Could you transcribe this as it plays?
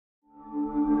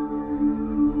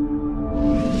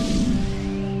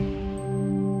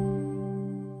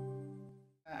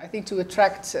think to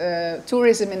attract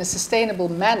tourism in a sustainable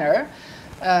manner,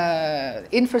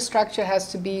 infrastructure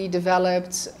has to be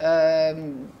developed,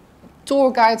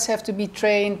 tour guides have to be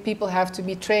trained, people have to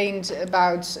be trained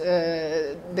about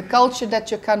the culture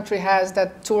that your country has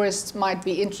that tourists might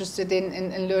be interested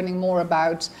in learning more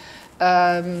about.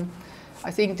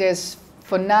 I think there's,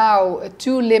 for now, a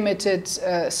too limited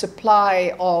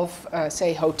supply of,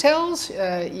 say, hotels.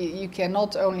 You can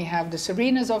not only have the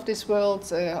Serenas of this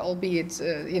world, albeit,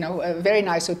 you know, very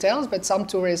nice hotels, but some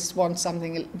tourists want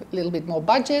something a little bit more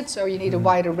budget, so you need a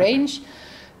wider range.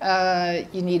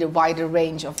 You need a wider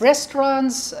range of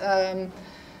restaurants.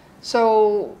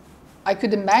 So I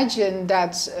could imagine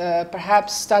that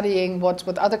perhaps studying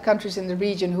what other countries in the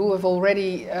region who have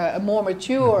already a more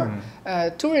mature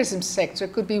tourism sector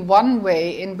could be one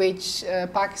way in which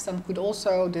Pakistan could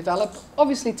also develop,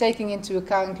 obviously taking into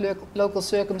account local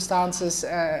circumstances,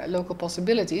 local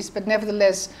possibilities, but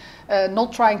nevertheless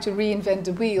not trying to reinvent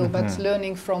the wheel, but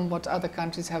learning from what other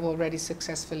countries have already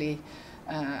successfully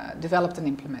developed and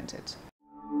implemented.